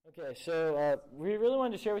Okay, so we really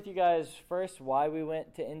wanted to share with you guys first why we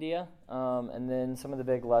went to India, and then some of the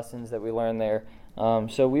big lessons that we learned there.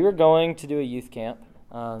 So we were going to do a youth camp.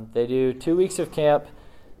 They do 2 weeks of camp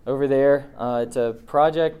over there. It's a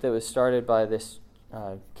project that was started by this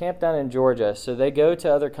camp down in Georgia. So they go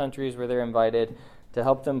to other countries where they're invited to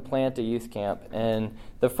help them plant a youth camp. And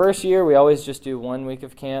the first year, we always just do 1 week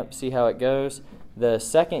of camp, see how it goes. The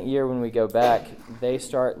second year when we go back, they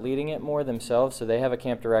start leading it more themselves, so they have a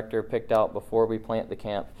camp director picked out before we plant the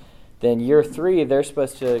camp. Then year 3, they're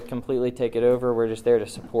supposed to completely take it over. We're just there to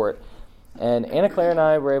support. And Anna Claire and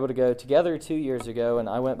I were able to go together 2 years ago, and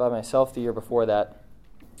I went by myself the year before that.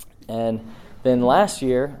 And then last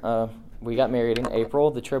year, we got married in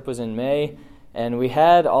April. The trip was in May, and we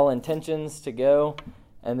had all intentions to go.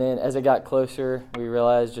 And then as it got closer, we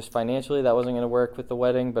realized just financially that wasn't going to work with the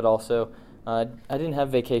wedding, but also I didn't have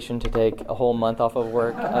vacation to take a whole month off of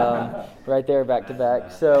work right there back to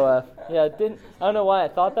back. So, I don't know why I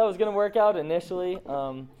thought that was going to work out initially,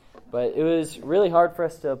 but it was really hard for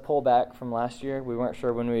us to pull back from last year. We weren't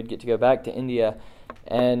sure when we would get to go back to India,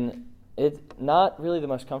 and it's not really the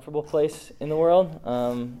most comfortable place in the world.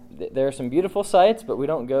 There are some beautiful sights, but we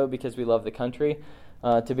don't go because we love the country.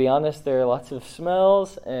 To be honest, there are lots of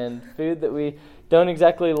smells and food that we don't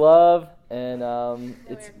exactly love, and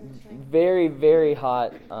it's very, very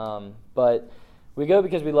hot, but we go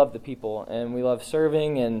because we love the people, and we love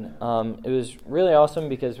serving, and it was really awesome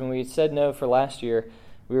because when we said no for last year,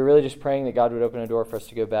 we were really just praying that God would open a door for us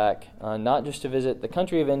to go back, not just to visit the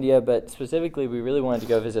country of India, but specifically we really wanted to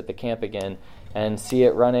go visit the camp again and see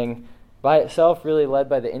it running by itself, really led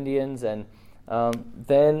by the Indians. And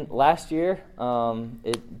then last year,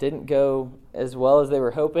 it didn't go as well as they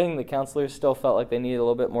were hoping. The counselors still felt like they needed a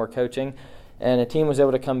little bit more coaching, and a team was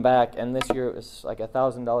able to come back, and this year it was like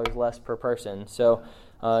 $1,000 less per person. So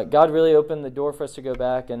God really opened the door for us to go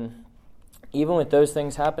back, and even with those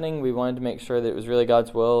things happening, we wanted to make sure that it was really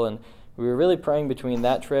God's will, and we were really praying between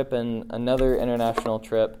that trip and another international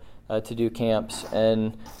trip to do camps.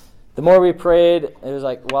 And the more we prayed, it was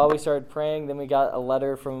like while we started praying, then we got a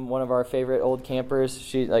letter from one of our favorite old campers.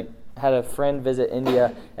 She had a friend visit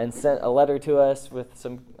India and sent a letter to us with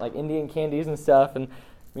some Indian candies and stuff, and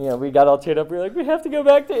we got all teared up. We were like, we have to go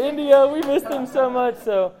back to India. We miss them so much.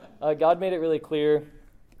 So God made it really clear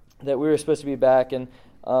that we were supposed to be back, and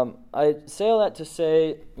I say all that to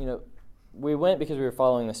say, we went because we were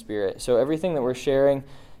following the Spirit. So everything that we're sharing,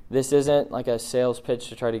 this isn't like a sales pitch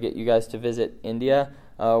to try to get you guys to visit India.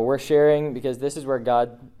 We're sharing because this is where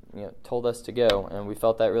God told us to go, and we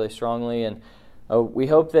felt that really strongly. And we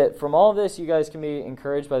hope that from all of this, you guys can be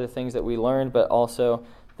encouraged by the things that we learned, but also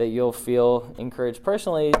that you'll feel encouraged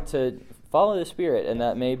personally to follow the Spirit, and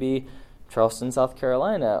that may be Charleston, South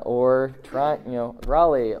Carolina, or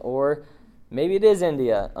Raleigh, or maybe it is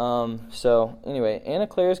India. So anyway, Anna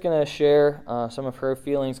Claire is going to share some of her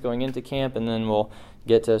feelings going into camp, and then we'll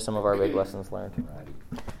get to some of our big lessons learned.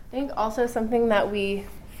 I think also something that we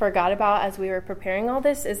forgot about as we were preparing all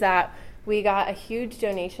this is that we got a huge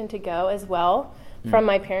donation to go as well from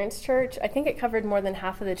my parents' church. I think it covered more than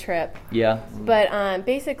half of the trip. Yeah. But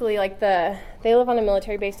basically, they live on a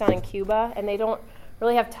military base down in Cuba, and they don't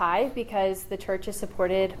really have tithe because the church is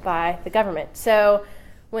supported by the government. So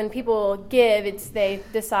when people give, they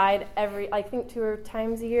decide I think 2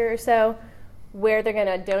 times a year or so where they're going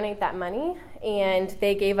to donate that money, and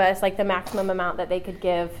they gave us the maximum amount that they could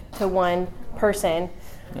give to one person.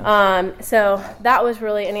 Yeah. So that was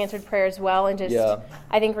really an answered prayer as well, and just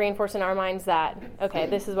I think reinforced in our minds that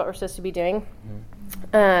this is what we're supposed to be doing.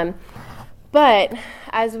 But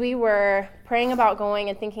as we were praying about going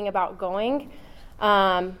and thinking about going,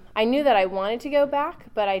 I knew that I wanted to go back,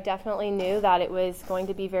 but I definitely knew that it was going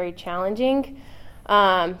to be very challenging.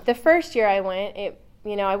 The first year I went,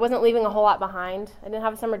 I wasn't leaving a whole lot behind. I didn't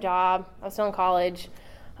have a summer job. I was still in college.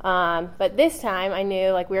 But this time I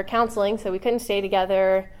knew we were counseling, so we couldn't stay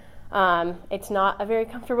together. It's not a very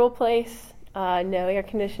comfortable place. No air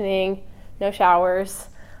conditioning, no showers.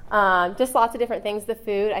 Just lots of different things. The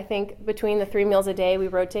food, I think between the 3 meals a day, we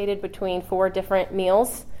rotated between 4 different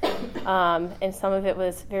meals. And some of it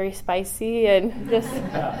was very spicy and just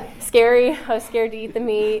scary. I was scared to eat the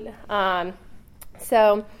meat.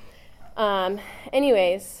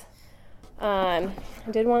 Anyways, I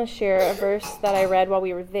did want to share a verse that I read while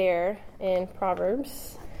we were there in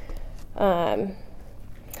Proverbs.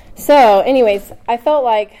 Anyways, I felt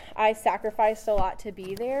like I sacrificed a lot to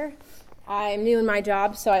be there. I'm new in my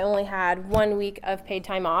job, so I only had 1 week of paid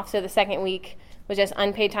time off. So the second week was just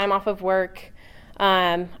unpaid time off of work.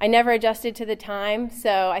 I never adjusted to the time,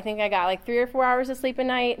 so I think I got 3 or 4 hours of sleep a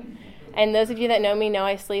night. And those of you that know me know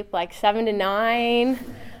I sleep 7 to 9.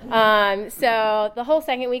 So the whole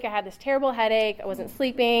second week I had this terrible headache. I wasn't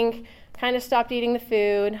sleeping, kind of stopped eating the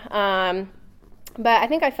food. But I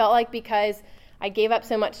think I felt like because I gave up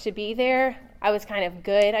so much to be there, I was kind of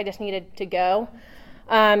good. I just needed to go.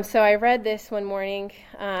 So I read this one morning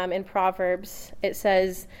in Proverbs. It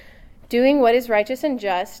says, "Doing what is righteous and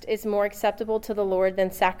just is more acceptable to the Lord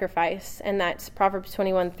than sacrifice." And that's Proverbs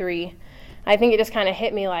 21:3. I think it just kind of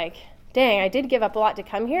hit me like, dang, I did give up a lot to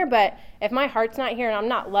come here, but if my heart's not here and I'm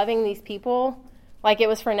not loving these people, like it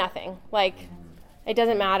was for nothing. Like it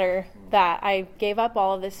doesn't matter that I gave up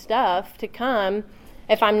all of this stuff to come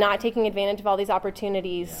if I'm not taking advantage of all these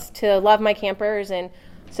opportunities to love my campers and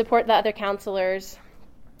support the other counselors.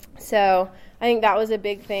 So I think that was a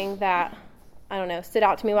big thing that, I don't know, stood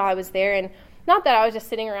out to me while I was there. And not that I was just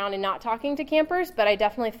sitting around and not talking to campers, but I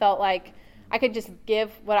definitely felt like I could just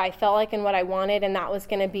give what I felt like and what I wanted, and that was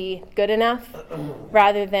going to be good enough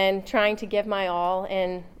rather than trying to give my all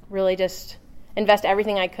and really just invest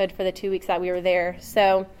everything I could for the 2 weeks that we were there.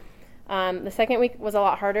 So the second week was a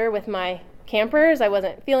lot harder with my campers. I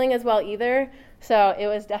wasn't feeling as well either. So it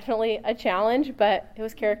was definitely a challenge, but it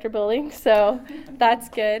was character building, so that's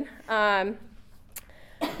good.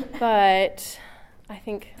 But I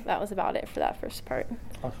think that was about it for that first part.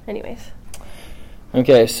 Anyways.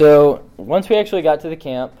 Okay, so once we actually got to the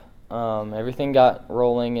camp, everything got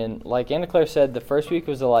rolling, and like Anna Claire said, the first week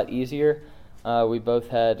was a lot easier. We both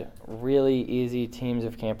had really easy teams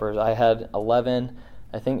of campers. I had 11.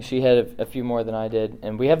 I think she had a few more than I did,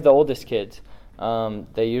 and we have the oldest kids.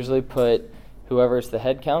 They usually put whoever's the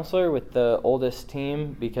head counselor with the oldest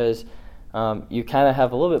team because you kind of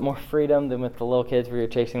have a little bit more freedom than with the little kids where you're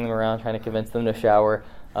chasing them around trying to convince them to shower.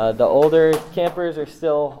 The older campers are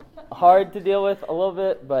still hard to deal with a little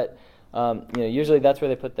bit, but usually that's where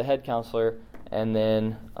they put the head counselor, and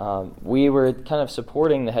then we were kind of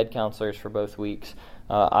supporting the head counselors for both weeks.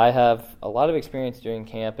 I have a lot of experience doing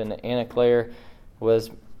camp, and Anna Claire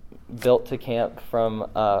was built to camp from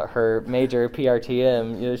her major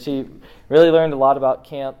PRTM. She really learned a lot about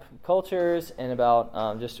camp cultures and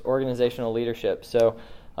about just organizational leadership. So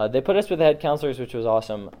they put us with the head counselors, which was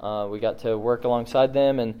awesome. We got to work alongside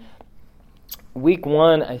them, and week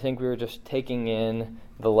 1, I think we were just taking in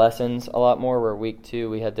the lessons a lot more, where week 2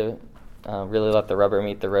 we had to really let the rubber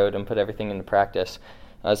meet the road and put everything into practice.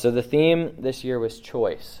 So the theme this year was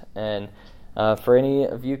choice, and for any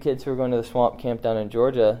of you kids who are going to the swamp camp down in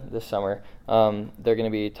Georgia this summer, they're going to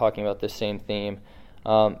be talking about this same theme.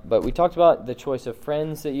 But we talked about the choice of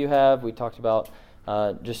friends that you have. We talked about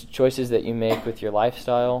just choices that you make with your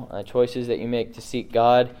lifestyle, choices that you make to seek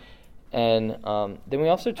God. And then we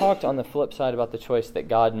also talked on the flip side about the choice that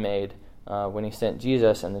God made when he sent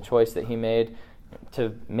Jesus, and the choice that he made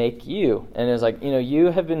to make you. And it was like, you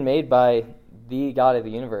have been made by the God of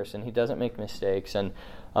the universe, and he doesn't make mistakes. And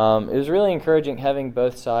it was really encouraging having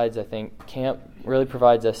both sides. I think camp really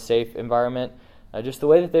provides a safe environment. Just the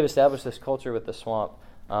way that they've established this culture with the swamp.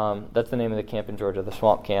 That's the name of the camp in Georgia, the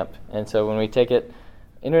Swamp Camp. And so when we take it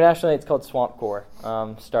internationally, it's called Swamp Corps,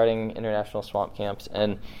 starting international swamp camps.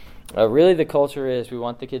 And really the culture is we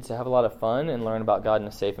want the kids to have a lot of fun and learn about God in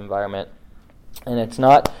a safe environment. And it's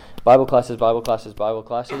not Bible classes. They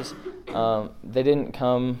didn't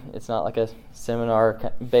come, it's not like a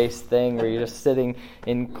seminar-based thing where you're just sitting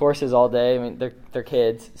in courses all day. I mean, they're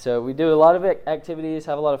kids. So we do a lot of activities,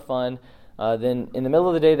 have a lot of fun. Then in the middle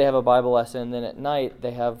of the day, they have a Bible lesson. Then at night,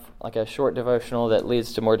 they have like a short devotional that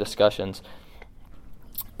leads to more discussions.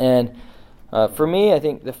 And for me, I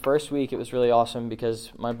think the first week it was really awesome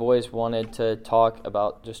because my boys wanted to talk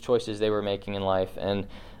about just choices they were making in life. And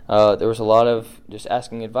there was a lot of just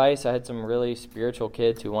asking advice. I had some really spiritual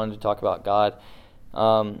kids who wanted to talk about God.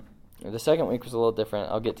 The second week was a little different.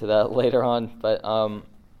 I'll get to that later on. But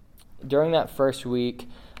during that first week,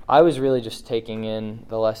 I was really just taking in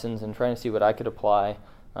the lessons and trying to see what I could apply.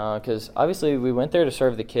 Because obviously we went there to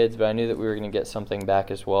serve the kids, but I knew that we were going to get something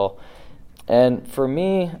back as well. And for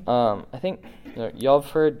me, I think y'all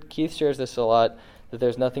have heard Keith shares this a lot, that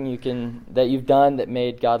there's nothing that you've done that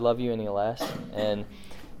made God love you any less. And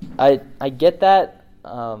I get that,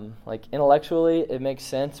 like intellectually it makes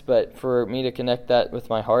sense, but for me to connect that with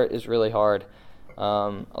my heart is really hard.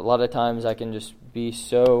 A lot of times I can just be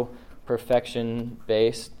so perfection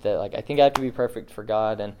based that like I think I have to be perfect for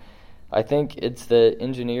God, and I think it's the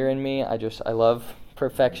engineer in me. I love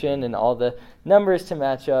perfection and all the numbers to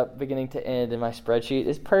match up beginning to end, and my spreadsheet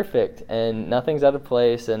is perfect and nothing's out of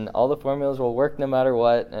place and all the formulas will work no matter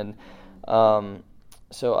what. And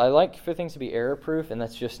so I like for things to be error proof, and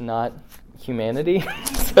that's just not humanity.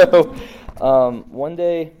 So one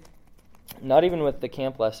day, not even with the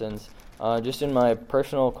camp lessons, just in my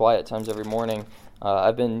personal quiet times every morning,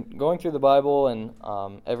 I've been going through the Bible and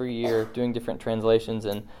every year doing different translations,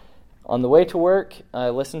 and on the way to work, I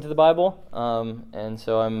listen to the Bible, and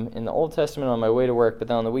so I'm in the Old Testament on my way to work, but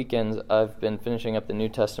then on the weekends, I've been finishing up the New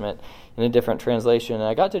Testament in a different translation. And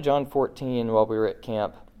I got to John 14 while we were at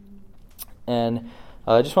camp, and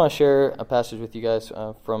I just want to share a passage with you guys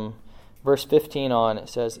from verse 15 on. It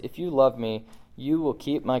says, "If you love me, you will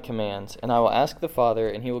keep my commands, and I will ask the Father,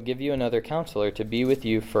 and he will give you another counselor to be with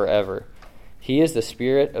you forever. He is the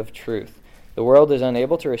Spirit of truth. The world is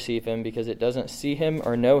unable to receive him because it doesn't see him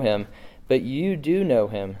or know him, but you do know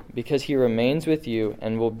him because he remains with you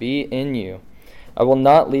and will be in you. I will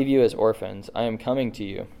not leave you as orphans. I am coming to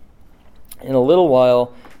you. In a little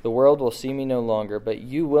while, the world will see me no longer, but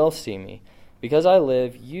you will see me. Because I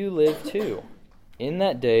live, you live too. In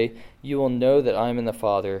that day, you will know that I am in the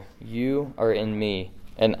Father, you are in me,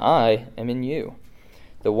 and I am in you.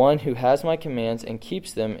 The one who has my commands and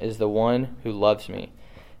keeps them is the one who loves me.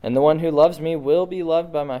 And the one who loves me will be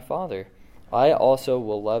loved by my Father. I also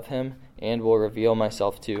will love him and will reveal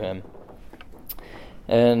myself to him."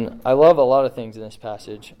 And I love a lot of things in this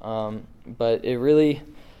passage, but it really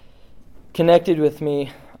connected with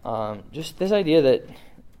me just this idea that,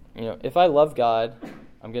 if I love God,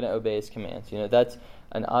 I'm going to obey his commands. That's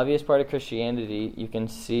an obvious part of Christianity. You can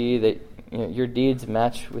see that your deeds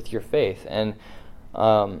match with your faith, and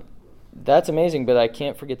that's amazing. But I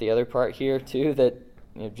can't forget the other part here too, that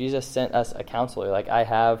Jesus sent us a counselor. Like, I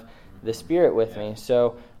have the Spirit with me,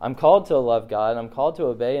 so I'm called to love God. I'm called to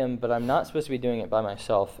obey him, but I'm not supposed to be doing it by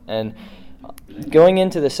myself. And going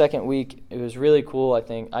into the second week, it was really cool. I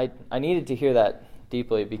think I needed to hear that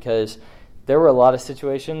deeply, because there were a lot of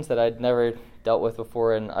situations that I'd never dealt with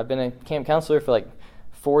before, and I've been a camp counselor for like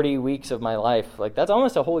 40 weeks of my life. Like, that's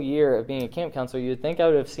almost a whole year of being a camp counselor. You'd think I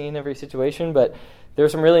would have seen every situation, but there were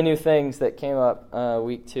some really new things that came up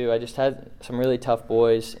week 2. I just had some really tough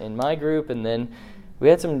boys in my group, and then we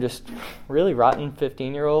had some just really rotten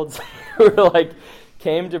 15-year-olds who were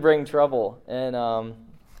came to bring trouble. And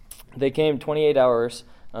they came 28 hours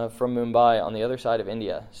from Mumbai on the other side of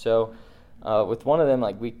India. So with one of them,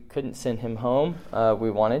 we couldn't send him home. We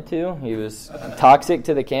wanted to. He was toxic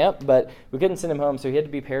to the camp, but we couldn't send him home, so he had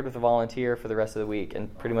to be paired with a volunteer for the rest of the week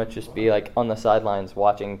and pretty much just be on the sidelines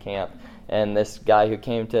watching camp. And this guy who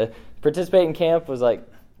came to participate in camp was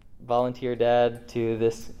volunteer dad to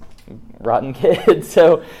this rotten kid.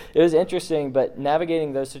 So it was interesting, but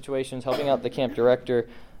navigating those situations, helping out the camp director,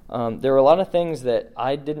 there were a lot of things that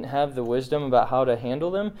I didn't have the wisdom about how to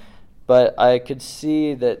handle them, but I could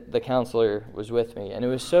see that the counselor was with me. And it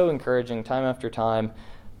was so encouraging time after time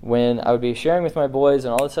when I would be sharing with my boys,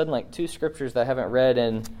 and all of a sudden 2 scriptures that I haven't read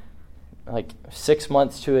in 6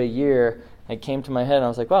 months to a year, it came to my head, and I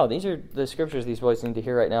was like, wow, these are the scriptures these boys need to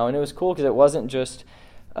hear right now. And it was cool because it wasn't just,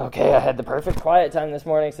 okay, I had the perfect quiet time this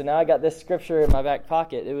morning, so now I got this scripture in my back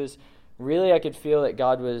pocket. It was really, I could feel that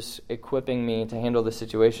God was equipping me to handle the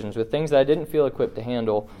situations with things that I didn't feel equipped to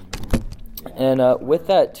handle. And with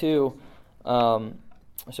that too,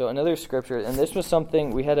 so another scripture, and this was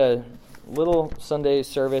something, we had a little Sunday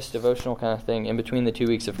service devotional kind of thing in between the 2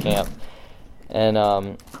 weeks of camp. And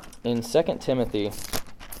in 2 Timothy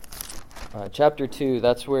chapter 2,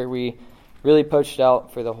 that's where we really poached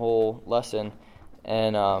out for the whole lesson.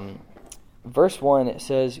 And verse 1, it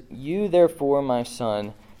says, "You therefore, my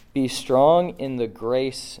son, be strong in the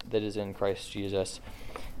grace that is in Christ Jesus."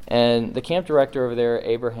 And the camp director over there,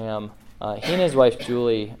 Abraham, he and his wife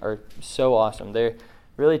Julie are so awesome. They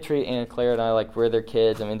really treat Anna Claire and I like we're their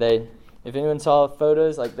kids. I mean, if anyone saw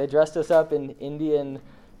photos, they dressed us up in Indian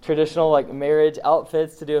traditional marriage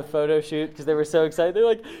outfits to do a photo shoot because they were so excited. They're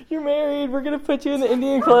like, "You're married, we're going to put you in the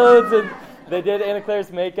Indian clothes." And they did Anna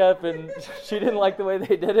Claire's makeup, and she didn't like the way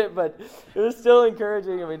they did it, but it was still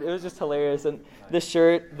encouraging. I mean, it was just hilarious. And this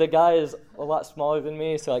shirt, the guy is a lot smaller than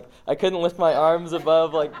me, so I couldn't lift my arms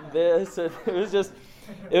above this. It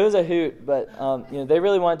was a hoot. But they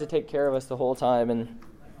really wanted to take care of us the whole time, and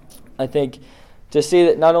I think to see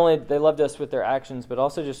that not only they loved us with their actions, but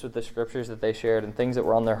also just with the scriptures that they shared and things that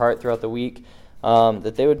were on their heart throughout the week,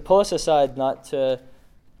 that they would pull us aside not to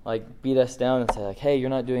beat us down and say hey, you're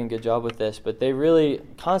not doing a good job with this, but they really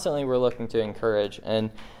constantly were looking to encourage. And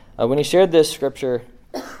when he shared this scripture,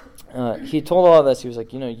 he told all of us, he was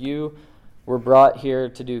like, you were brought here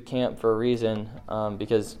to do camp for a reason,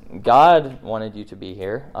 because God wanted you to be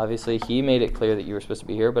here. Obviously, he made it clear that you were supposed to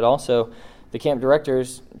be here, but also the camp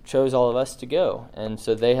directors chose all of us to go, and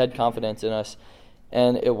so they had confidence in us.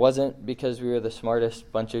 And it wasn't because we were the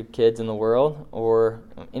smartest bunch of kids in the world or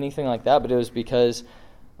anything like that, but it was because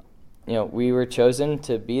we were chosen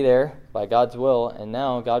to be there by God's will, and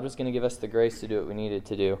now God was going to give us the grace to do what we needed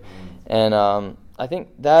to do. And I think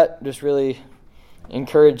that just really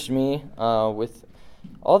encouraged me with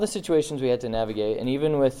all the situations we had to navigate. And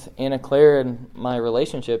even with Anna Claire and my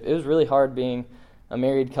relationship, it was really hard being a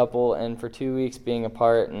married couple and for 2 weeks being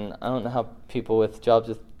apart. And I don't know how people with jobs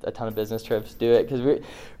with a ton of business trips do it, because we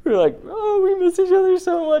were like, oh, we miss each other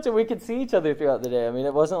so much, and we could see each other throughout the day. I mean,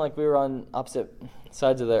 it wasn't like we were on opposite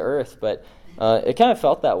sides of the earth, but it kind of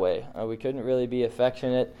felt that way. We couldn't really be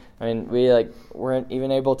affectionate. I mean, we weren't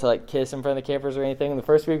even able to kiss in front of the campers or anything. The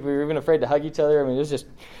first week we were even afraid to hug each other. I mean, it was just,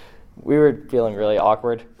 we were feeling really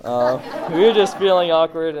awkward. We were just feeling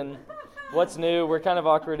awkward, and what's new? We're kind of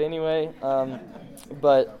awkward anyway.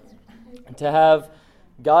 But to have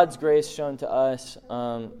God's grace shown to us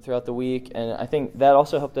throughout the week, and I think that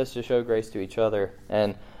also helped us to show grace to each other.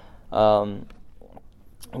 And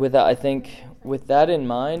with that, I think with that in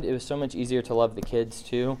mind, it was so much easier to love the kids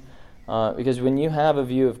too, because when you have a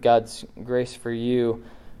view of God's grace for you,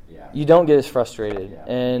 you don't get as frustrated,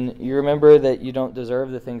 and you remember that you don't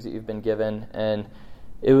deserve the things that you've been given. And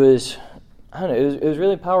it was, I don't know, it was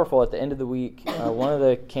really powerful at the end of the week. One of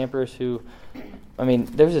the campers who, I mean,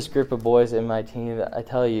 there was this group of boys in my team that I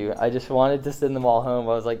tell you, I just wanted to send them all home.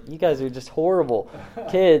 I was like, you guys are just horrible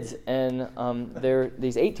kids. And they're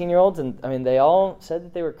these 18-year-olds, and I mean, they all said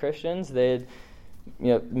that they were Christians. They had,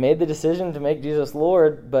 made the decision to make Jesus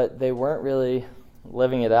Lord, but they weren't really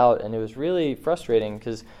living it out. And it was really frustrating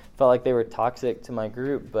because I felt like they were toxic to my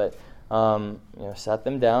group. But sat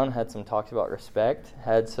them down, had some talks about respect,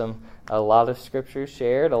 had a lot of scriptures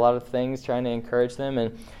shared, a lot of things trying to encourage them.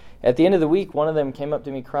 And at the end of the week, one of them came up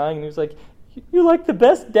to me crying, and he was like, "You're like the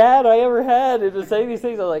best dad I ever had." And to say these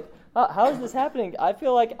things, I was like, how is this happening? I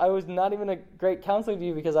feel like I was not even a great counselor to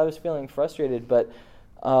you because I was feeling frustrated. But,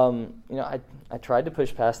 I tried to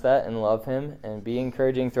push past that and love him and be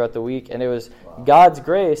encouraging throughout the week. And it was God's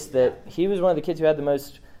grace that he was one of the kids who had the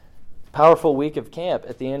most powerful week of camp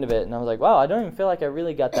at the end of it. And I was like, wow, I don't even feel like I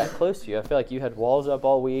really got that close to you. I feel like you had walls up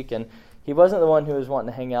all week, and he wasn't the one who was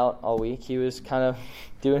wanting to hang out all week. He was kind of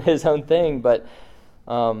doing his own thing. But,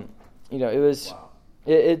 it was,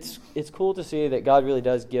 it's cool to see that God really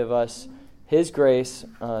does give us his grace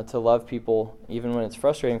to love people, even when it's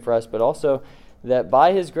frustrating for us, but also that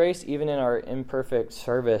by his grace, even in our imperfect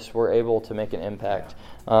service, we're able to make an impact.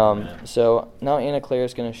 So now Anna Claire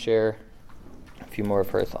is going to share a few more of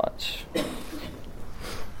her thoughts.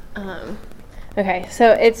 Okay, so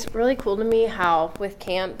it's really cool to me how with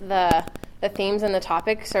camp the themes and the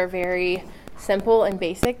topics are very simple and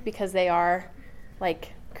basic because they are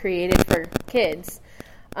created for kids.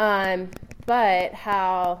 But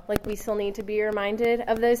how we still need to be reminded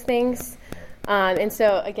of those things. And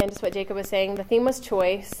so again, just what Jacob was saying, the theme was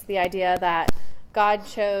choice, the idea that God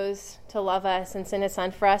chose to love us and send his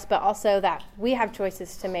son for us, but also that we have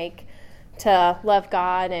choices to make to love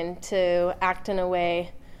God and to act in a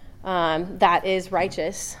way that is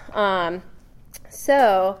righteous.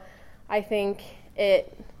 So I think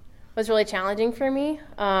it was really challenging for me.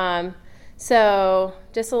 So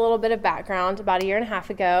just a little bit of background. About a year and a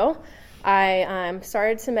half ago, I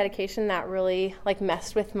started some medication that really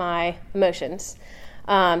messed with my emotions.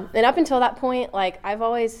 And up until that point, I've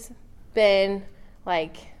always been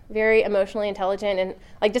very emotionally intelligent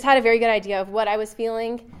and just had a very good idea of what I was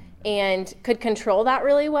feeling and could control that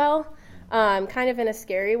really well. Kind of in a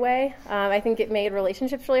scary way. I think it made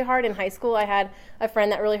relationships really hard. In high school, I had a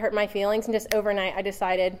friend that really hurt my feelings, and just overnight I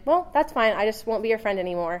decided, well, that's fine. I just won't be your friend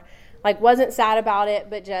anymore. Wasn't sad about it,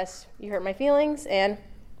 but just, you hurt my feelings, and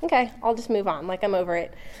okay, I'll just move on. I'm over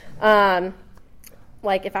it.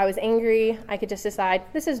 If I was angry, I could just decide,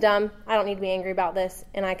 this is dumb. I don't need to be angry about this,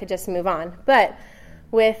 and I could just move on. But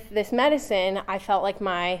with this medicine, I felt like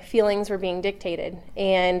my feelings were being dictated,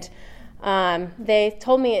 and they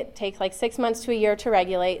told me it takes 6 months to a year to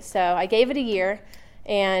regulate, so I gave it a year,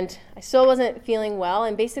 and I still wasn't feeling well.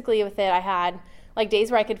 And basically with it, I had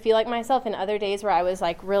days where I could feel like myself and other days where I was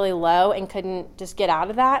really low and couldn't just get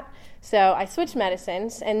out of that. So I switched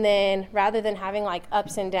medicines, and then rather than having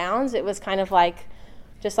ups and downs, it was kind of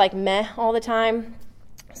just meh all the time.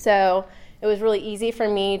 So it was really easy for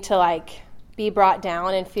me to be brought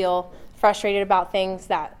down and feel frustrated about things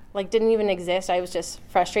that didn't even exist. I was just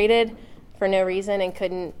frustrated for no reason and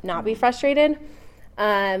couldn't not be frustrated.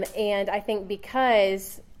 And I think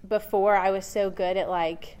because before I was so good at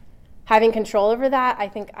having control over that, I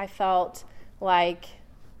think I felt like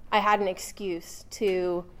I had an excuse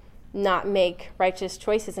to not make righteous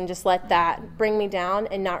choices and just let that bring me down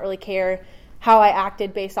and not really care how I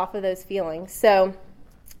acted based off of those feelings. So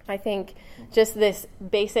I think just this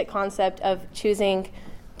basic concept of choosing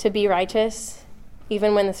to be righteous,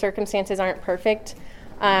 even when the circumstances aren't perfect,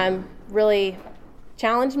 really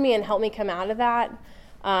challenged me and helped me come out of that.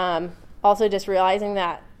 Also just realizing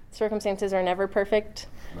that circumstances are never perfect.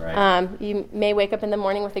 Right. You may wake up in the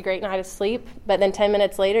morning with a great night of sleep, but then 10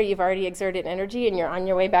 minutes later, you've already exerted energy and you're on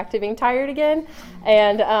your way back to being tired again.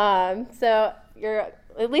 And so you're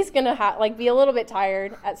at least going to be a little bit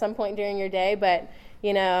tired at some point during your day, but,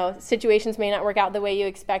 situations may not work out the way you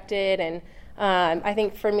expected. And I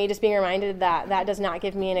think for me, just being reminded that that does not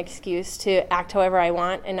give me an excuse to act however I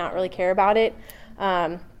want and not really care about it.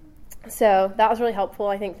 So that was really helpful.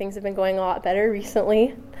 I think things have been going a lot better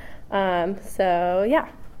recently. So, yeah.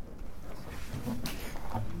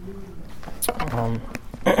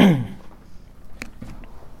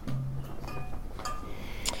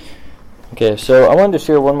 Okay, so I wanted to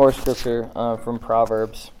share one more scripture from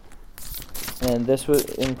Proverbs. And this was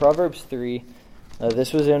in Proverbs 3.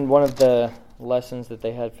 This was in one of the lessons that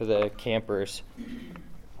they had for the campers.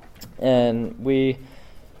 And we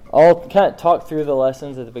all kind of talked through the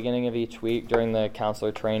lessons at the beginning of each week during the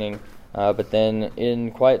counselor training. But then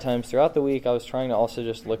in quiet times throughout the week, I was trying to also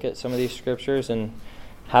just look at some of these scriptures and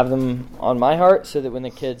have them on my heart so that when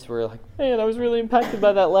the kids were like, man, I was really impacted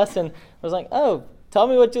by that lesson, I was like, oh, tell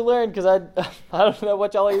me what you learned, because I don't know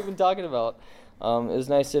what y'all are even talking about. It was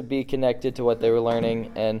nice to be connected to what they were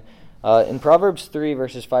learning. And in Proverbs 3,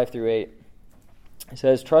 verses 5 through 8, it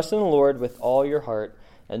says, trust in the Lord with all your heart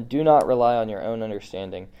and do not rely on your own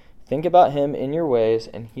understanding. Think about him in your ways,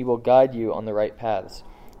 and he will guide you on the right paths.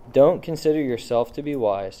 Don't consider yourself to be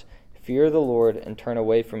wise. Fear the Lord and turn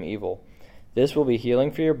away from evil. This will be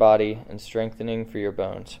healing for your body and strengthening for your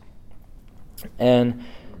bones. And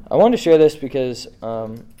I wanted to share this because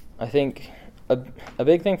I think a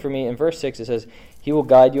big thing for me, in verse 6, it says, he will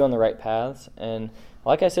guide you on the right paths. And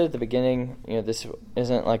like I said at the beginning, this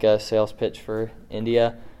isn't like a sales pitch for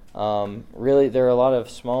India. Really, there are a lot of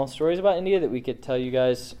small stories about India that we could tell you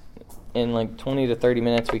guys in like 20 to 30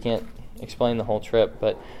 minutes. We can't explain the whole trip,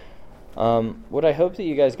 but what I hope that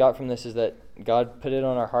you guys got from this is that God put it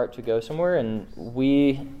on our heart to go somewhere, and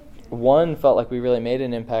we, one, felt like we really made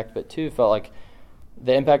an impact, but two, felt like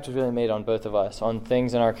the impact was really made on both of us, on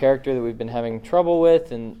things in our character that we've been having trouble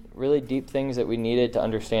with, and really deep things that we needed to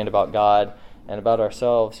understand about God and about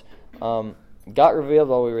ourselves got revealed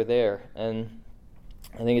while we were there. And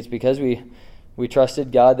I think it's because we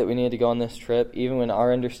trusted God that we needed to go on this trip, even when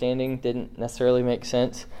our understanding didn't necessarily make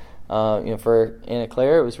sense. For Anna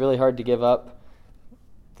Claire, it was really hard to give up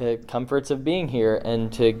the comforts of being here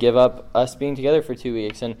and to give up us being together for 2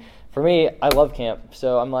 weeks. And for me, I love camp,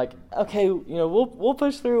 so I'm like, okay, we'll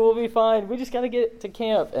push through, we'll be fine. We just got to get to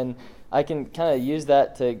camp, and I can kind of use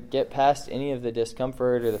that to get past any of the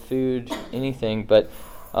discomfort or the food, anything. But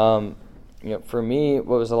for me,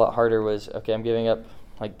 what was a lot harder was, okay, I'm giving up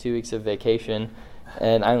like 2 weeks of vacation,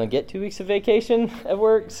 and I only get 2 weeks of vacation at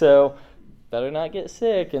work, so better not get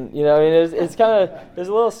sick. And it's kind of, it's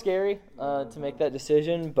a little scary to make that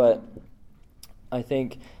decision, but I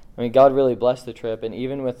think God really blessed the trip. And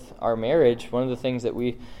even with our marriage, one of the things that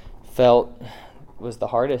we felt was the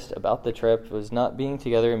hardest about the trip was not being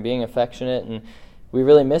together and being affectionate, and we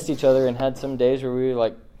really missed each other and had some days where we would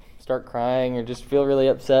like start crying or just feel really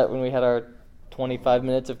upset when we had our 25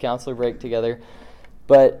 minutes of counselor break together.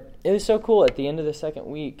 But it was so cool. At the end of the second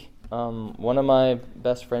week, one of my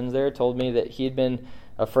best friends there told me that he'd been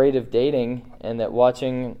afraid of dating, and that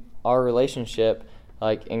watching our relationship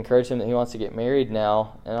encouraged him that he wants to get married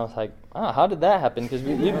now. And I was like, how did that happen? Because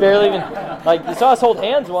you barely even, you saw us hold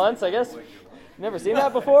hands once, I guess. Never seen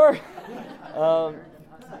that before.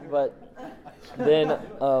 But then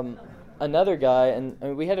another guy,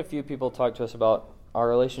 and we had a few people talk to us about our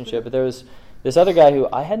relationship, but there was this other guy who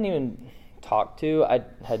I hadn't even talked to. I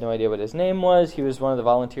had no idea what his name was. He was one of the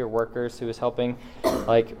volunteer workers who was helping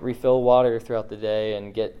refill water throughout the day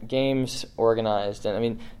and get games organized.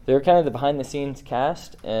 And they were kind of the behind the scenes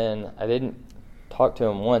cast, and I didn't talk to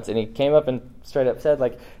him once. And he came up and straight up said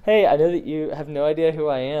hey, I know that you have no idea who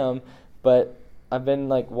I am, but I've been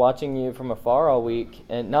watching you from afar all week,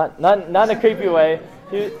 and not in a creepy way.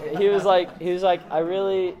 He was like I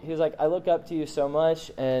look up to you so much.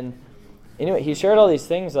 And anyway, he shared all these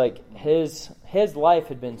things, his life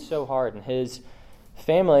had been so hard, and his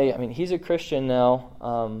family, he's a Christian now,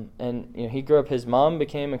 and he grew up, his mom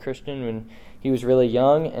became a Christian when he was really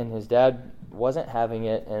young, and his dad wasn't having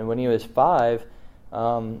it, and when he was 5,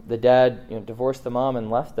 the dad divorced the mom and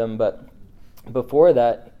left them. But before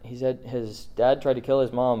that, he said his dad tried to kill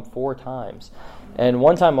his mom 4 times, and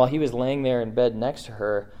one time while he was laying there in bed next to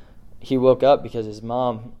her, he woke up because his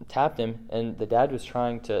mom tapped him, and the dad was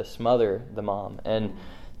trying to smother the mom. And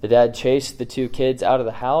the dad chased the 2 kids out of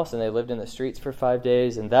the house, and they lived in the streets for 5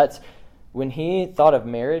 days. And that's when he thought of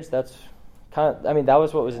marriage. That's that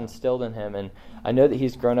was what was instilled in him. And I know that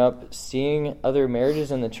he's grown up seeing other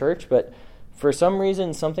marriages in the church, but for some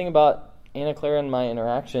reason, something about Anna Clara and my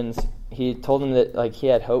interactions, he told him that like he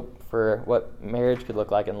had hope for what marriage could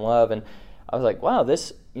look like in love. And I was like, wow,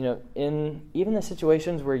 this, in even the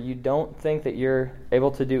situations where you don't think that you're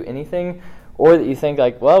able to do anything, or that you think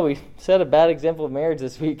like, well, we set a bad example of marriage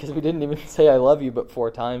this week because we didn't even say I love you but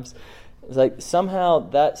 4 times. It's like somehow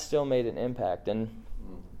that still made an impact. And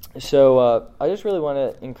so I just really want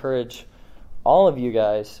to encourage all of you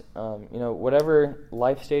guys, whatever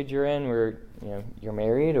life stage you're in, where you're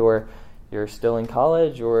married, or you're still in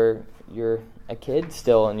college, or you're a kid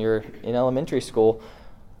still and you're in elementary school,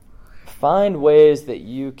 find ways that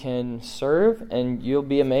you can serve, and you'll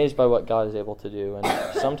be amazed by what God is able to do.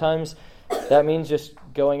 And sometimes that means just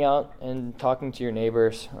going out and talking to your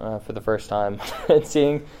neighbors for the first time and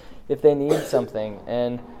seeing if they need something.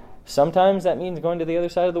 And sometimes that means going to the other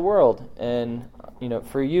side of the world. And,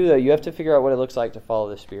 for you, though, you have to figure out what it looks like to follow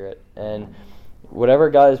the Spirit. And whatever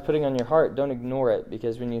God is putting on your heart, don't ignore it,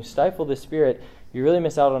 because when you stifle the Spirit, you really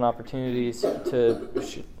miss out on opportunities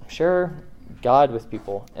to share God with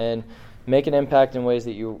people and make an impact in ways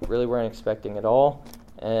that you really weren't expecting at all.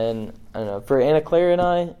 And I don't know, for Anna Clara and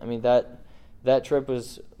I mean, that trip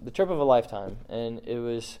was the trip of a lifetime, and it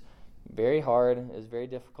was very hard. It was very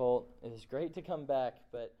difficult. It was great to come back,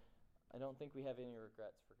 but I don't think we have any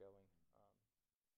regrets.